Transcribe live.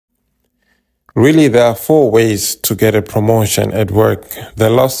Really, there are four ways to get a promotion at work. The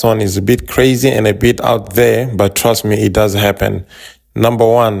last one is a bit crazy and a bit out there, but trust me, it does happen. Number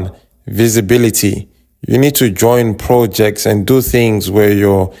one, visibility. You need to join projects and do things where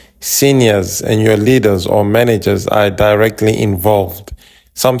your seniors and your leaders or managers are directly involved.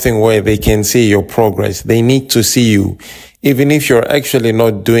 Something where they can see your progress. They need to see you, even if you're actually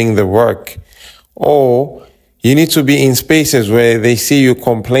not doing the work. Or you need to be in spaces where they see you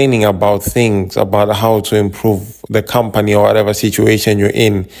complaining about things, about how to improve the company or whatever situation you're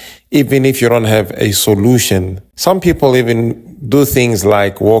in, even if you don't have a solution. Some people even do things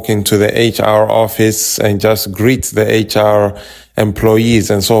like walk into the HR office and just greet the HR employees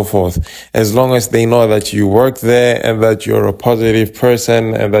and so forth. As long as they know that you work there and that you're a positive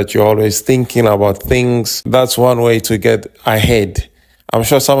person and that you're always thinking about things, that's one way to get ahead. I'm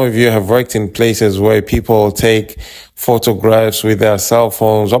sure some of you have worked in places where people take photographs with their cell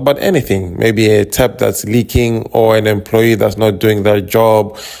phones or about anything, maybe a tap that's leaking or an employee that's not doing their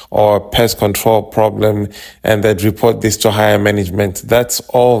job or a pest control problem, and they'd report this to higher management. That's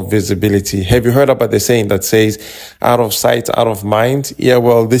all visibility. Have you heard about the saying that says out of sight, out of mind? Yeah,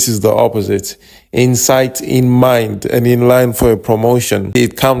 well, this is the opposite. In sight, in mind, and in line for a promotion.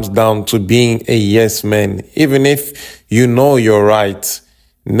 It comes down to being a yes man. Even if you know you're right,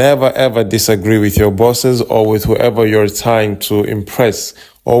 never ever disagree with your bosses or with whoever you're trying to impress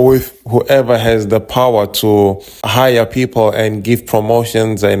or with whoever has the power to hire people and give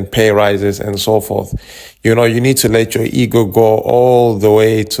promotions and pay rises and so forth. You know, you need to let your ego go all the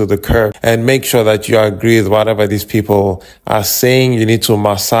way to the curb and make sure that you agree with whatever these people are saying. You need to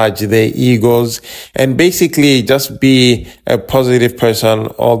massage their egos and basically just be a positive person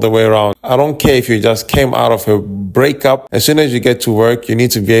all the way around. I don't care if you just came out of a breakup. As soon as you get to work, you need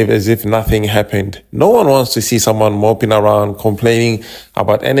to behave as if nothing happened. No one wants to see someone moping around, complaining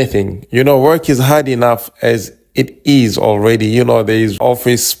about anything. You know, work is hard enough as it is already. You know, there is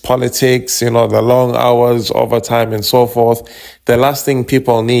office politics, you know, the long hours, overtime and so forth. The last thing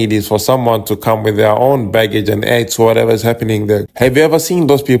people need is for someone to come with their own baggage and add to whatever is happening there. Have you ever seen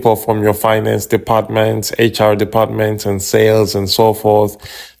those people from your finance departments, HR departments and sales and so forth?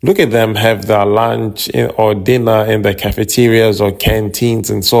 Look at them have their lunch or dinner in the cafeterias or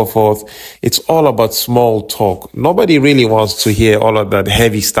canteens and so forth. It's all about small talk. Nobody really wants to hear all of that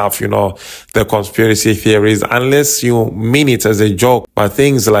heavy stuff, you know, the conspiracy theories, unless you mean it as a joke. But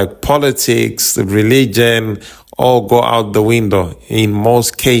things like politics, religion, all go out the window in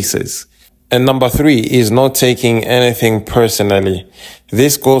most cases. And number three is not taking anything personally.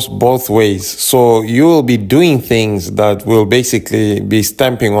 This goes both ways. So you will be doing things that will basically be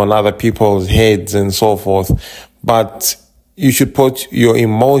stamping on other people's heads and so forth. But you should put your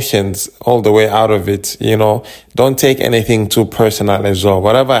emotions all the way out of it, you know. Don't take anything too personal as well.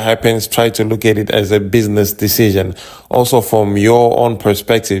 Whatever happens, try to look at it as a business decision. Also from your own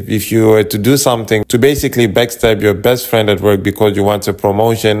perspective, if you were to do something to basically backstab your best friend at work because you want a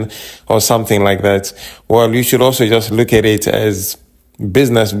promotion or something like that, well, you should also just look at it as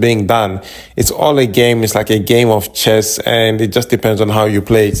business being done. It's all a game. It's like a game of chess and it just depends on how you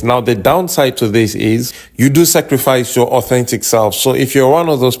play it. Now, the downside to this is you do sacrifice your authentic self. So if you're one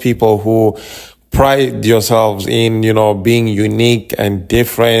of those people who pride yourselves in, you know, being unique and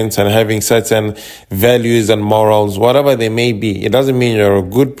different and having certain values and morals, whatever they may be, it doesn't mean you're a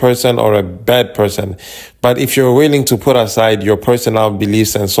good person or a bad person. But if you're willing to put aside your personal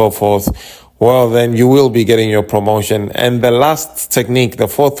beliefs and so forth, well, then you will be getting your promotion. And the last technique, the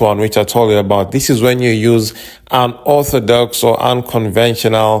fourth one, which I told you about, this is when you use unorthodox or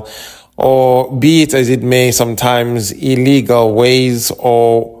unconventional, or be it as it may, sometimes illegal ways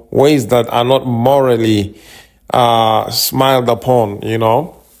or ways that are not morally smiled upon, you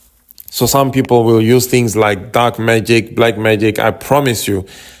know. So some people will use things like dark magic, black magic. I promise you,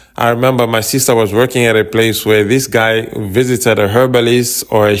 I remember my sister was working at a place where this guy visited a herbalist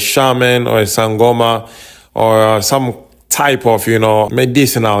or a shaman or a sangoma or some type of, you know,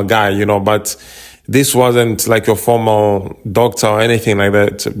 medicinal guy, you know, but this wasn't like your formal doctor or anything like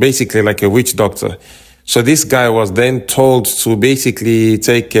that. Basically like a witch doctor. So this guy was then told to basically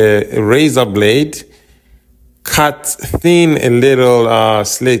take a razor blade, cut thin little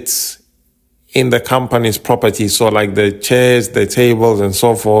slits in the company's property, so like the chairs, the tables and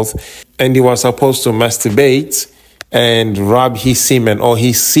so forth, and he was supposed to masturbate and rub his semen or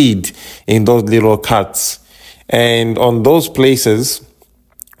his seed in those little cuts. And on those places,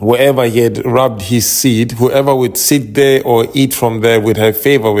 wherever he had rubbed his seed, whoever would sit there or eat from there would have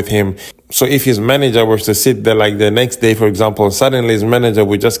favor with him. So if his manager was to sit there like the next day, for example, suddenly his manager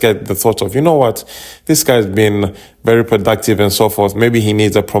would just get the thought of, you know what, this guy's been very productive and so forth. Maybe he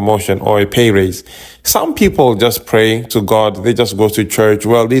needs a promotion or a pay raise. Some people just pray to God. They just go to church.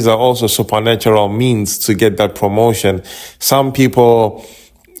 Well, these are also supernatural means to get that promotion. Some people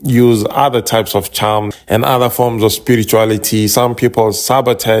use other types of charm and other forms of spirituality. Some people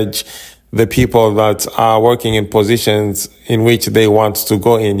sabotage the people that are working in positions in which they want to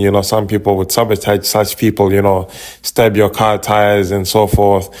go in. You know, some people would sabotage such people, you know, stab your car tires and so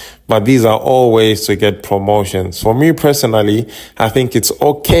forth. But these are all ways to get promotions. For me personally, I think it's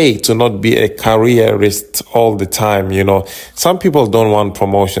okay to not be a careerist all the time. You know, some people don't want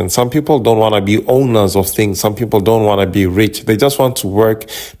promotion. Some people don't want to be owners of things. Some people don't want to be rich. They just want to work,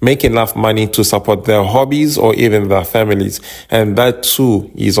 make enough money to support their hobbies or even their families. And that too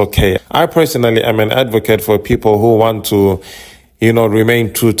is okay. I personally am an advocate for people who want to, you know,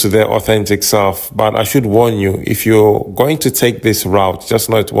 remain true to their authentic self. But I should warn you, if you're going to take this route, just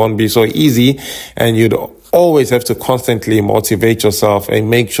know it won't be so easy, and you'd always have to constantly motivate yourself and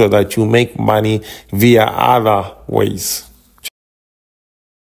make sure that you make money via other ways.